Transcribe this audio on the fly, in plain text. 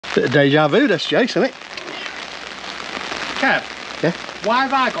Bit of deja vu, this, Jace, isn't it? Kev? Yeah? Why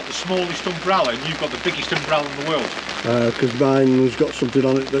have I got the smallest umbrella and you've got the biggest umbrella in the world? Because mine's got something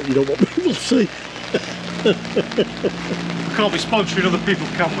on it that you don't want people to see. We can't be sponsoring other people,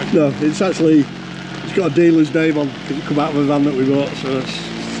 can we? No, it's got a dealer's name on because it come out of a van that we bought, so it's...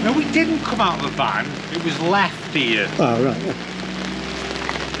 No, it didn't come out of a van, it was left here. Oh, right, yeah.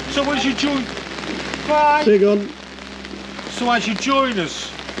 So as you join... Bye! See you gone. So as you join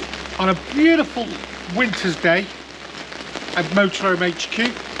us on a beautiful winter's day at Motorhome HQ.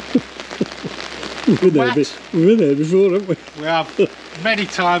 We've been there before, haven't we? We have many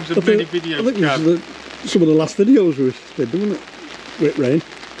times and many videos. I think this is some of the last videos we did, wasn't it? With rain.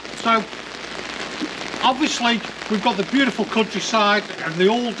 So, obviously, we've got the beautiful countryside and the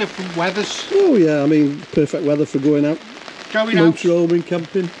all different weathers. Oh yeah, I mean, perfect weather for going out. Motorhome,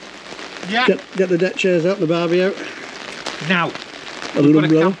 camping. Yeah. Get the deck chairs out, the barbie out. Now, And we've got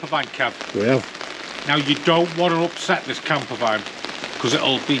umbrella. a campervan, Kev. We have. Now, you don't want to upset this campervan because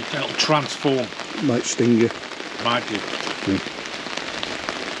it'll transform. Might sting you. Might do. Yeah.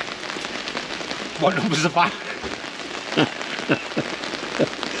 What number's the van?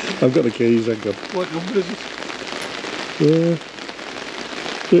 I've got the keys, thank God. What number is it?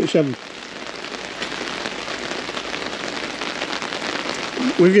 37.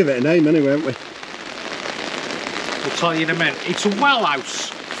 We'll give it a name anyway, haven't we? We'll tell you in a minute. It's a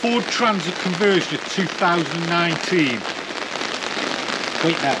Wellhouse Ford Transit Conversion of 2019.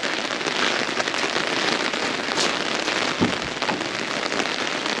 Wait now.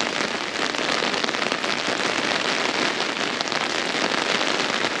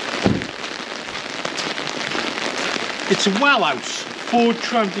 It's a Wellhouse Ford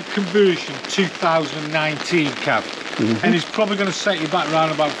Transit Conversion 2019, Cav. And it's probably going to set you back around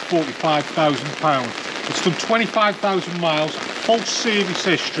about £45,000. It's done 25,000 miles, full service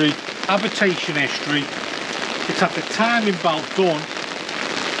history, habitation history. It's had the timing belt done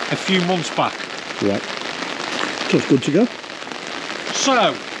a few months back. Right. So it's good to go.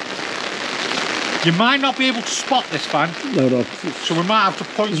 So, you might not be able to spot this van. No. So we might have to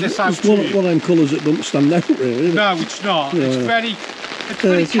point this out It's to you. one of them colours that don't stand out really, isn't it? No, it's not. No. It's very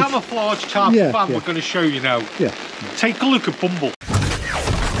it's camouflage type of van we're going to show you now. Yeah. Take a look at Bumble.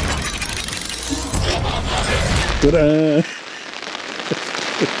 But,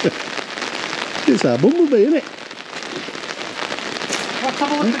 it's our Bumblebee, isn't it? Let's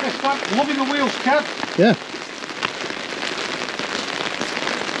have a look at this van. Loving the wheels, Kev. Yeah.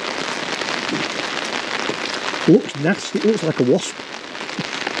 Looks nasty. It looks like a wasp.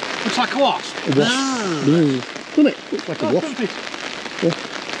 Looks like a wasp. A wasp. Doesn't it? Looks like a wasp. Yeah.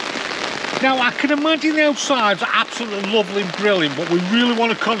 Now I can imagine the outside's absolutely lovely and brilliant, but we really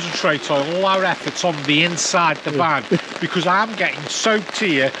want to concentrate on all our efforts on the inside the van because I'm getting soaked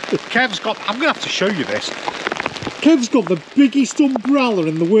here. Kev's got, I'm going to have to show you this. Kev's got the biggest umbrella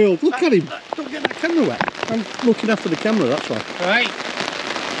in the world. Look at him. Don't get that camera wet. I'm looking after the camera, that's why. Right.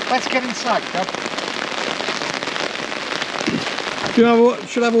 Let's get inside, Kev.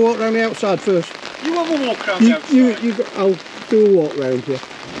 Should I have a walk around the outside first? You have a walk around the outside. I'll do a walk round here.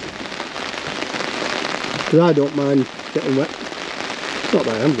 Because I don't mind getting wet. Not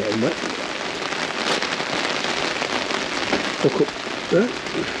that I am getting wet. Hook up there.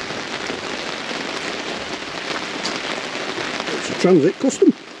 It's a Transit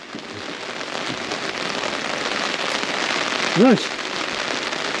Custom. Nice.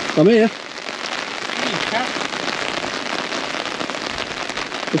 I'm here.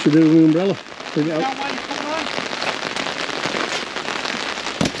 I should do with the umbrella. Bring it out.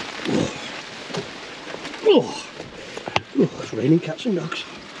 Oh, it's raining cats and dogs.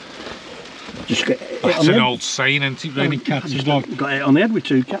 Just get it That's an old saying, isn't it? Raining cats and dogs. Got it on the head with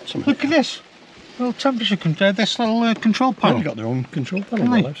two cats. Look at this. Little temperature control. This little control panel. They've got their own control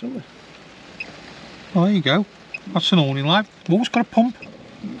panel, haven't they? Oh, there you go. That's an awning light. Oh, it's got a pump.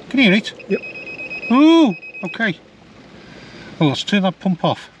 Can you hear it? Yep. Oh, okay. Well, let's turn that pump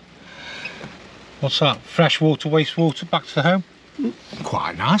off. What's that? Fresh water, wastewater, back to the home.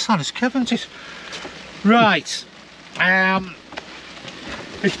 Quite nice, that is, Kev, isn't it? Right.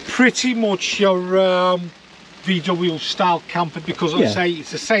 It's pretty much your VW style camper because I say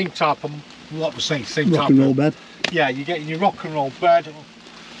it's the same type of what we're saying, same rock type and roll of bed. Yeah, you're getting your rock and roll bed.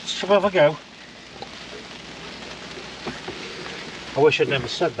 Let's have a go. I wish I'd never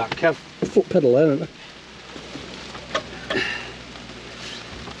said that, Kev. Foot pedal there, isn't it?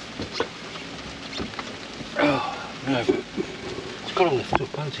 Oh, no. It's got to lift up,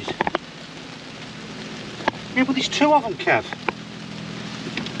 hasn't it? Yeah, but there's two of them, Kev.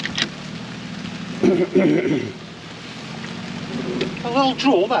 A little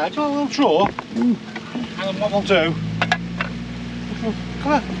drawer there, do a little drawer. And then what we'll do,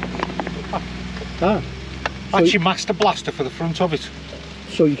 come on. That's your master blaster for the front of it.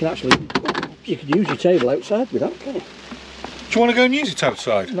 So you can use your table outside with that, can't you? Do you want to go and use it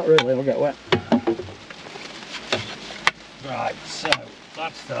outside? Not really, it'll get wet. Right, so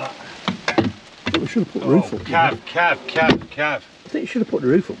that's that. We should have put the roof up. Cav. I think you should have put the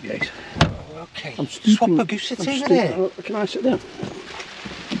roof up, Jace. Oh, okay. I'm stooping. Swap a goose sit in there. Can I sit down?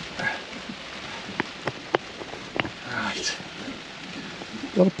 Right.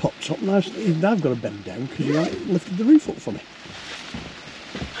 Got a pop top. Now I've got to bend down because you lifted the roof up for me.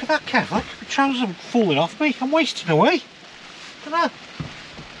 Look at that, Kev. Look, my trousers are falling off me. I'm wasting away. Look at that.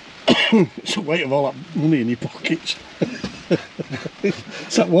 It's the weight of all that money in your pockets.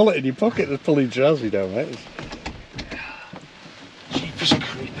 It's that wallet in your pocket that's pulling trousers down, mate. Jeepers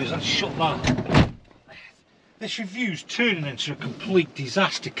creepers, let's shut that. This review's turning into a complete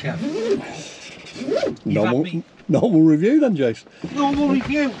disaster, Kev. Normal review then, Jace. Normal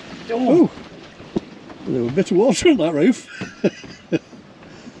review. Oh, there was a bit of water on that roof.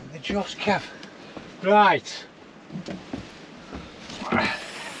 Just, Kev. Right.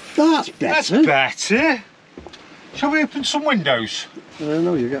 That's better. That's better. Shall we open some windows?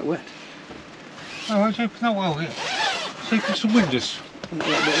 No, you get wet. Oh, let's open that well here. Let's open some windows.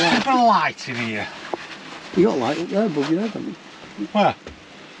 There's a light in here. You got a light up there above your head, haven't you? Where?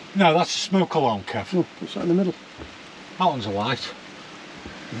 No, that's a smoke alarm, Kev. Oh, what's that in the middle? That one's a light.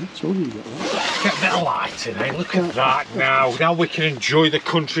 Yeah, I told you got that. Get a bit of light in, eh? Look at that now. Now we can enjoy the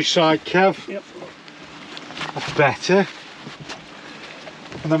countryside, Kev. Yep. That's better.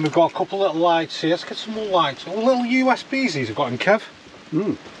 And then we've got a couple of little lights here. Let's get some more lights. Oh, little USBs these I've got in, Kev.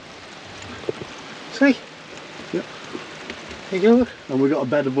 See? Yep. There you go, look. And we've got a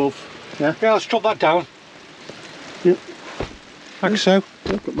bed above. Yeah? Yeah, let's drop that down. Yep. Like so.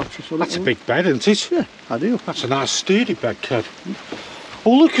 Yeah, got mattress on That's it. a big bed, isn't it? Yeah, ideal. That's a nice sturdy bed, Kev.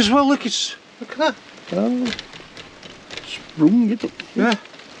 Oh, look as well, look at that. Oh, sprung it up. Yeah.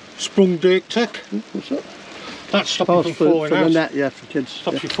 Sprung dirt tech. What's that? That stops you from falling out. For the net, yeah, for kids.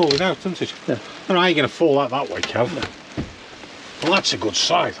 Stops you falling out, doesn't it? Yeah. I don't know how you're going to fall out that way, Kev. Yeah. Well, that's a good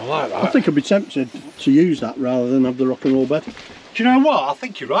size, I like that. I think I'd be tempted to use that rather than have the rock and roll bed. Do you know what? I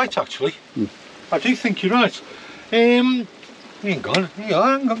think you're right, actually. I do think you're right. Hang on,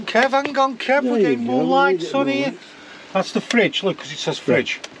 Kev, we're getting more lights on here. That's the fridge, look, because it says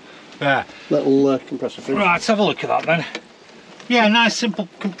fridge. There. Little compressor fridge. Right, let's have a look at that then. Yeah, nice simple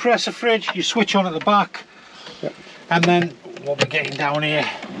compressor fridge. You switch on at the back. Yep. And then what we're getting down here,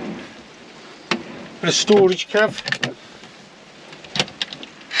 bit of storage, Kev. Yep.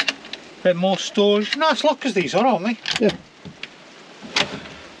 Bit more storage. Nice lockers these are, aren't they? Yeah.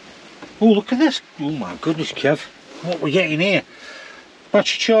 Oh, look at this. Oh my goodness, Kev. What we're getting here.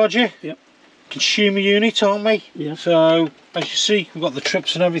 Battery charger. Yep. Consumer unit, aren't we? Yeah. So, as you see, we've got the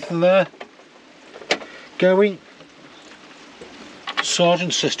trips and everything there. Going.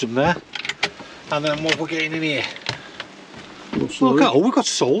 Sergeant system there. And then what we're getting in here. Look at, we've got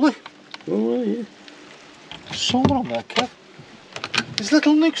solar. Oh, yeah. Solar on there, Kev. There's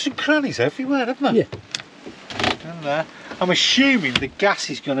little nooks and crannies everywhere, haven't there? Yeah. And there. I'm assuming the gas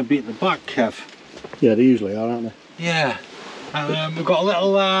is going to be at the back, Kev. Yeah, they usually are, aren't they? Yeah. And we've got a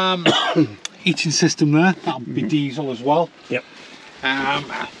little heating system there. That'll be diesel as well. Yep. And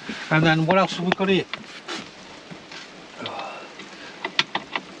then what else have we got here?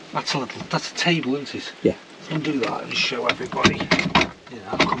 That's a table, isn't it? Yeah. So undo that and show everybody. Yeah,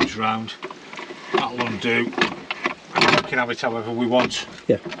 that comes round. That'll undo. We can have it however we want.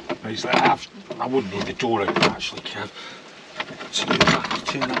 Yeah. I wouldn't need the door open actually, Kev.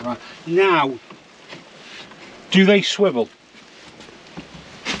 Turn that around. Now, do they swivel?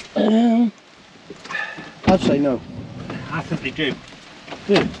 I'd say no. I think they do.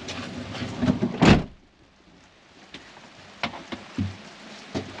 Yeah.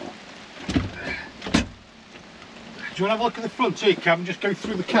 Do you want to have a look at the front here, Kev, and just go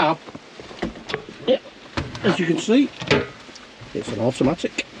through the cab? Yeah. As you can see, it's an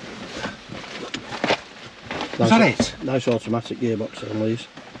automatic. Is that it? Nice automatic gearbox on these.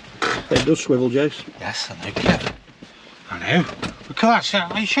 It does swivel, Jace. Yes, I know, Kev. I know. Look at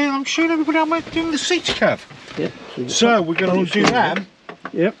that. I'm showing everybody how I'm doing the seats, Kev. Yeah. So we're going to undo them.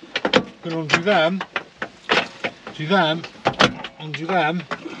 Yep. We're going to undo them. Do them. Undo them.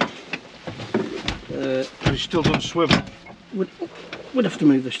 But it still doesn't swivel. We'd have to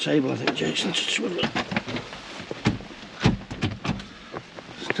move this table, I think, Jason, to swivel it.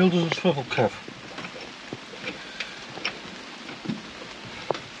 Still doesn't swivel, Kev.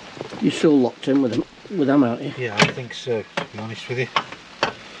 You're still locked in with them. with them, aren't you? Yeah, I think so, to be honest with you.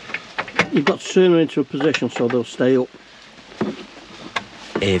 You've got to turn them into a position so they'll stay up.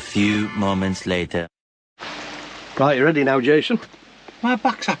 A few moments later. Right, you ready now, Jason? My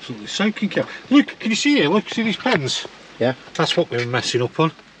back's absolutely soaking, Kev. Look, can you see here? Look, see these pins? Yeah. That's what we were messing up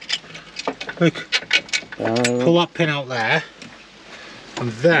on. Look, pull that pin out there,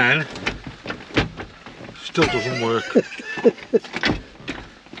 and then still doesn't work.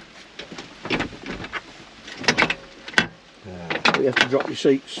 You have to drop your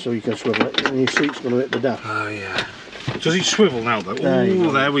seats so you can swivel it, and your seat's going to hit the dash. Oh yeah. Does it swivel now though?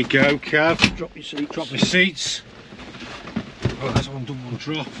 Oh, there we go, Kev. Drop your seats. Drop my seats. Oh, that's one done, one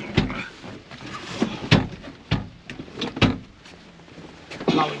drop.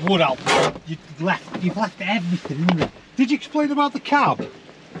 Well, it would help. You've left everything in there. Did you explain about the cab?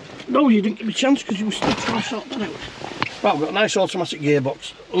 No, you didn't give me a chance because you were still trying to sort that out. Right, we've got a nice automatic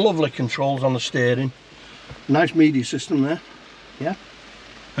gearbox, lovely controls on the steering, nice media system there. Yeah.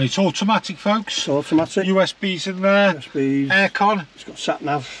 And it's automatic, folks. It's automatic. USBs in there. USBs. Aircon. It's got sat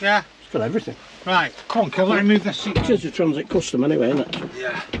nav. Yeah. It's got everything. Right, come on, Kev, let me move this seat. It is a Transit Custom anyway, isn't it?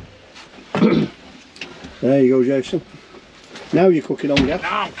 Yeah. There you go, Jason. Now you're cooking on gas.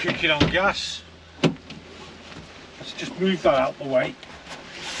 Now I'm cooking on gas. Let's just move that out the way.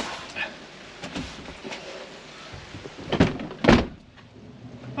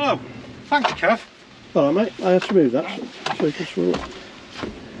 Oh, thanks, Kev. All right, mate. I have to move that so you can swirl it.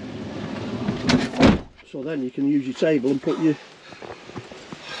 So then you can use your table and put your...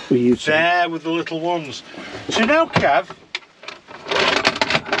 There with the little ones. So now, Kev,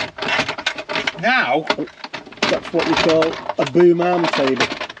 now... That's what we call a boom arm table.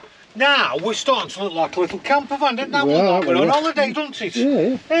 Now we're starting to look like a little camper van, isn't that? Well, We're on holiday, doesn't it?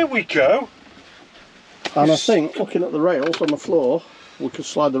 Yeah. Here we go. And I think, looking at the rails on the floor, we could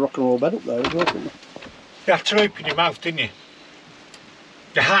slide the rock and roll bed up there as well, couldn't we? You had to open your mouth, didn't you?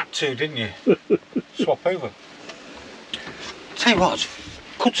 You had to, didn't you? Swap over. Tell you what, it's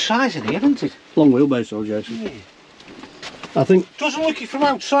good size in here, isn't it? Long wheelbase though, Jason. Yeah. I think... Doesn't look it from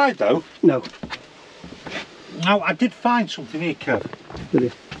outside though. No. No, I did find something here, Kev. Did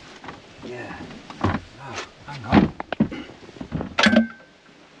you? Yeah. Oh, hang on.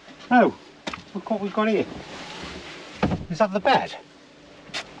 Oh, look what we've got here. Is that the bed?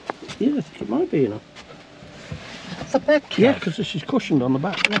 Yeah, I think it might be, you know. That's the bed, Kev. Yeah, because this is cushioned on the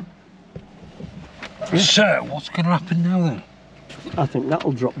back. Yeah. So, what's going to happen now then? I think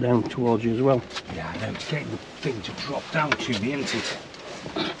that'll drop down towards you as well. Yeah, I know, it's getting the thing to drop down to me, isn't it?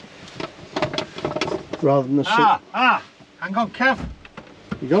 Rather than the seat. Hang on, Kev.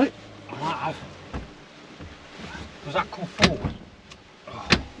 You got it? I might have. Does that come forward? Oh,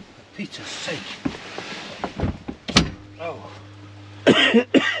 for Peter's sake. Oh.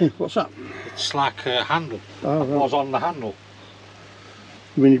 What's that? It's like a handle. Oh, right. It was on the handle.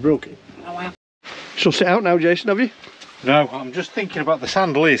 You mean you broke it? Oh, well. So sit out now, Jason, have you? No, I'm just thinking about the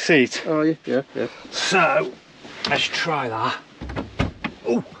handle seat. Oh, yeah. So, let's try that.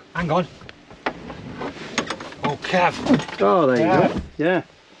 Oh, hang on. Oh, Kev. Oh, there you go. Yeah.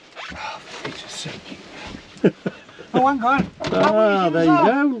 Oh, Peter's sake. Oh, hang on. Ah, there you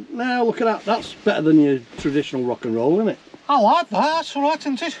go. Now look at that. That's better than your traditional rock and roll, isn't it? I like that. That's all right,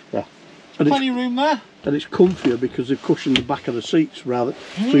 isn't it? Yeah. Plenty of room there. And it's comfier because they've cushioned the back of the seats rather.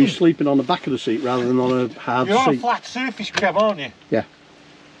 So you're sleeping on the back of the seat rather than on a hard seat. You're on a flat surface, Kev, aren't you? Yeah.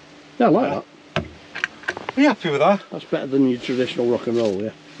 Yeah, I like that. Are you happy with that? That's better than your traditional rock and roll,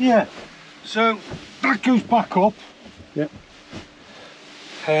 yeah. Yeah. So that goes back up. Yeah.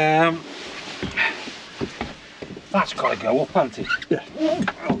 That's got to go up, hasn't it? Yeah.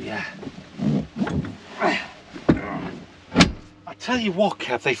 Oh yeah. I tell you what,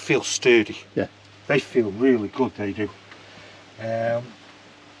 Kev, they feel sturdy. Yeah. They feel really good, they do. Yeah,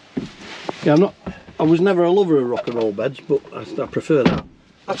 I was never a lover of rock and roll beds, but I prefer that.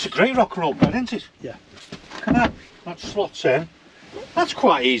 That's a great rock and roll bed, isn't it? Yeah. Look at that slots in. That's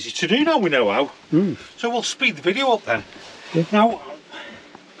quite easy to do now we know how. So we'll speed the video up then. Yeah. Now,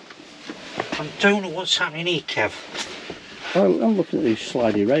 I don't know what's happening here, Kev. I'm looking at these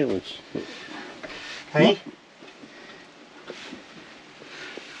slidey railings. Hey?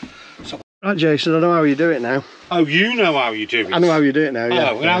 Right, Jason, I know how you do it now. Oh, you know how you do it? I know how you do it now,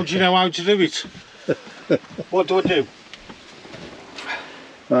 yeah. Oh, and how do you know how to do it? What do I do?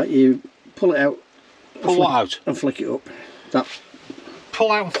 Right, you pull it out. Pull what out? And flick it up. That.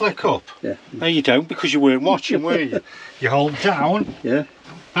 Pull out and flick up? Yeah. No, you don't, because you weren't watching, were you? You hold down. Yeah.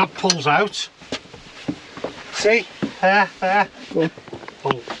 That pulls out. See? There. Go on.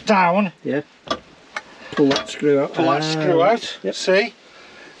 Pull down. Yeah. Pull that screw out. Pull that screw out. Yep. See?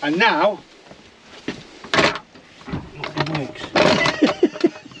 And now,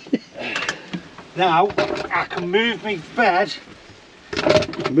 Now I can move my bed,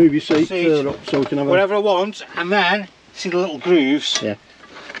 Move your seat further up so we can have whatever I want, and then see the little grooves. Yeah.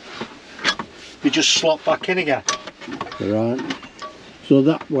 You just slot back in again. Right. So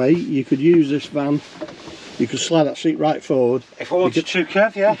that way you could use this van. You could slide that seat right forward. If I wanted to,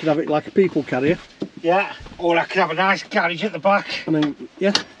 Kev, yeah. You could have it like a people carrier. Yeah. Or I could have a nice garage at the back. And then,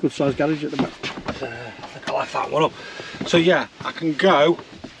 yeah, good sized garage at the back. I think I left that one up. So yeah, I can go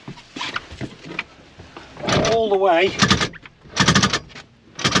all the way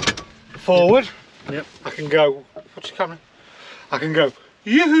forward. Yep. I can go, what's the camera? I can go,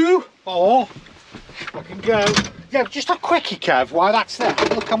 yoo-hoo, or I can go, yeah, just a quickie, Kev, why that's there.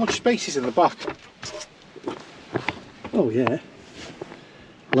 Look how much space is in the back. Oh yeah.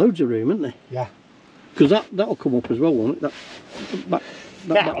 Loads of room, isn't there? Yeah. Because that'll come up as well, won't it? That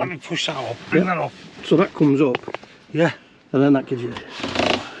Yeah, let me push that up, bring that up. So that comes up. Yeah. And then that gives you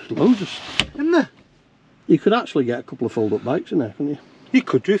loads of stuff. In there. You could actually get a couple of fold-up bikes in there, couldn't you? You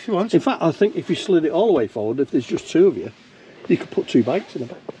could do if you want. In fact, I think if you slid it all the way forward, if there's just two of you, you could put two bikes in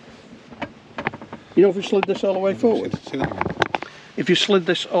the back. You know, if you slid this all the way forward. If you slid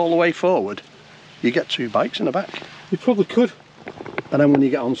this all the way forward, you get two bikes in the back. You probably could. And then when you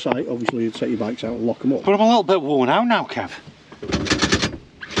get on site, obviously you'd take your bikes out and lock them up. But I'm a little bit worn out now, Kev.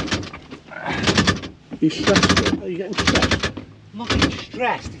 Are you stressed? Are you getting stressed? I'm not getting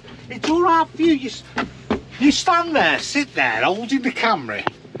stressed. It's all right for you. You stand there, sit there, holding the camera,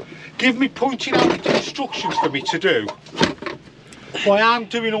 give me pointing out the instructions for me to do, while I'm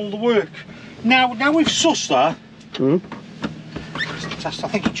doing all the work. Now we've sussed that. I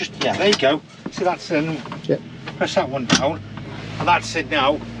think it just, yeah, there you go. See, that's in. Yep. Press that one down, and that's it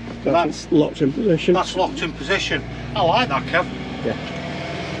now. That's locked in position. That's locked in position. I like that, Kev. Yeah.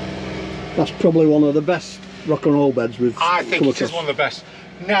 That's probably one of the best rock and roll beds we've I think come it is one of the best.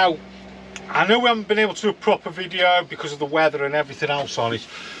 Now, I know we haven't been able to do a proper video because of the weather and everything else on it,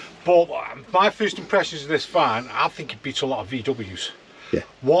 but my first impressions of this van, I think it beats a lot of VWs. Yeah.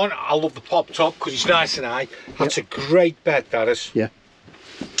 One, I love the pop top because it's nice and high. That's a great bed, that is. Yeah.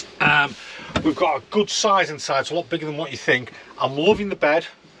 We've got a good size inside, it's a lot bigger than what you think. I'm loving the bed.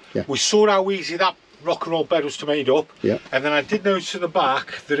 Yeah. We saw how easy that rock and roll bed was to made up. Yeah. And then I did notice in the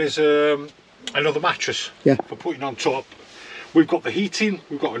back there is another mattress for putting on top. We've got the heating,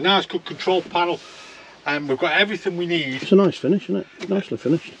 we've got a nice good control panel, and we've got everything we need. It's a nice finish, isn't it? Nicely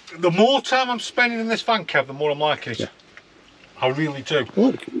finished. The more time I'm spending in this van, Kev, the more I'm liking it. Yeah. I really do. I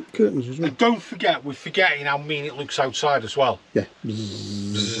like the curtains as well. And don't forget, we're forgetting how mean it looks outside as well. Yeah.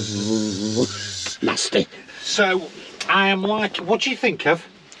 Nasty. So, I am liking, what do you think, Kev?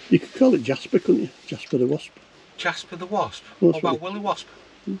 You could call it Jasper, couldn't you? Jasper the Wasp. Jasper the Wasp? Well, what about Willy Wasp?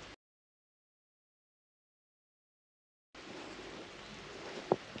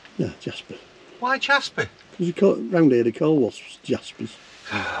 Yeah, Jasper. Why Jasper? Because you call it round here, they call wasps Jaspers.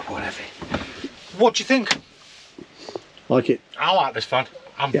 Whatever. What do you think? Like it. I like this van.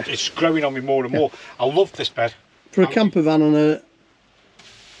 It's growing on me more and more. I love this bed. For a camper van and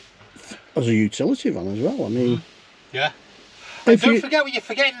as a utility van as well, I mean. Yeah. And don't forget what you're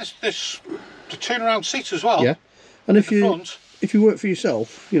forgetting, this the turnaround seats as well. Yeah. And if you work for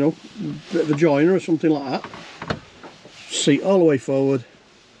yourself, you know, a bit of a joiner or something like that, seat all the way forward.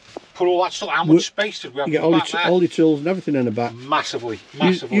 Put all that stuff. How much space did we have? You get all your tools and everything in the back. Massively.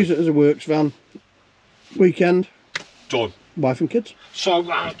 Use it as a works van. Weekend. Done. Wife and kids. So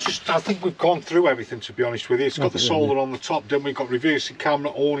I think we've gone through everything, to be honest with you. It's got the solar on the top, then we've got reversing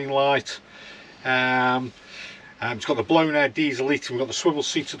camera, awning light. It's got the blown air diesel heating. We've got the swivel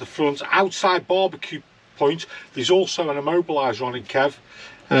seats at the front. Outside barbecue point, there's also an immobiliser on it, Kev.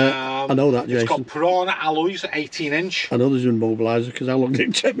 I know that, Jason. It's got piranha alloys, 18-inch. I know there's an immobiliser because how long did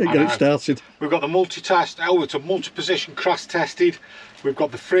it take me to get it started? We've got the multi-test. Oh, it's a multi-position crash tested. We've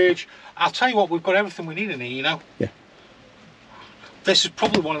got the fridge. I'll tell you what, we've got everything we need in here, you know. Yeah. This is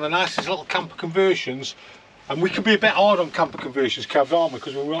probably one of the nicest little camper conversions, and we can be a bit hard on camper conversions, Kev, aren't we?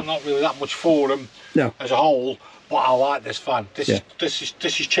 Because we're not really that much for them as a whole. But I like this van. This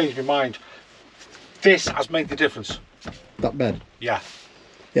has changed my mind. This has made the difference. That bed. Yeah.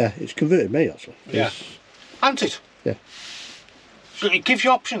 Yeah, it's converted me actually. Yeah. Hasn't it? Yeah. So it gives you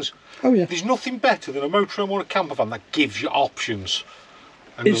options. Oh yeah. There's nothing better than a motorhome or a camper van that gives you options.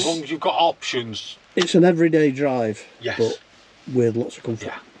 And as long as you've got options. It's an everyday drive. Yes. But with lots of comfort.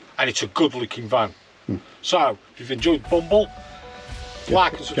 Yeah. And it's a good looking van. So if you've enjoyed Bumble,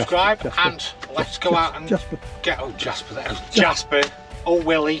 like and subscribe, and let's go out and get Jasper, or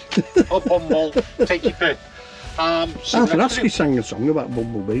Willy, or Bumble, take your pick. Arthur Askey sang a song about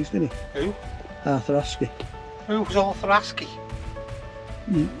bumblebees, didn't he? Who? Arthur Askey. Who was Arthur Askey?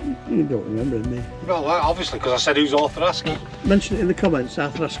 You don't remember it, me. Well, obviously, because I said who's Arthur Askey. Mention it in the comments,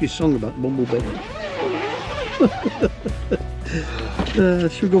 Arthur Askey's song about Bumblebee.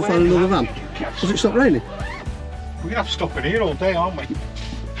 Should we go find another van? Has it stopped raining? We're going to have to stop in here all day, aren't we?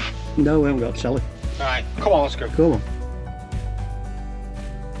 No, we haven't got a telly. Alright, come on, let's go. Come on.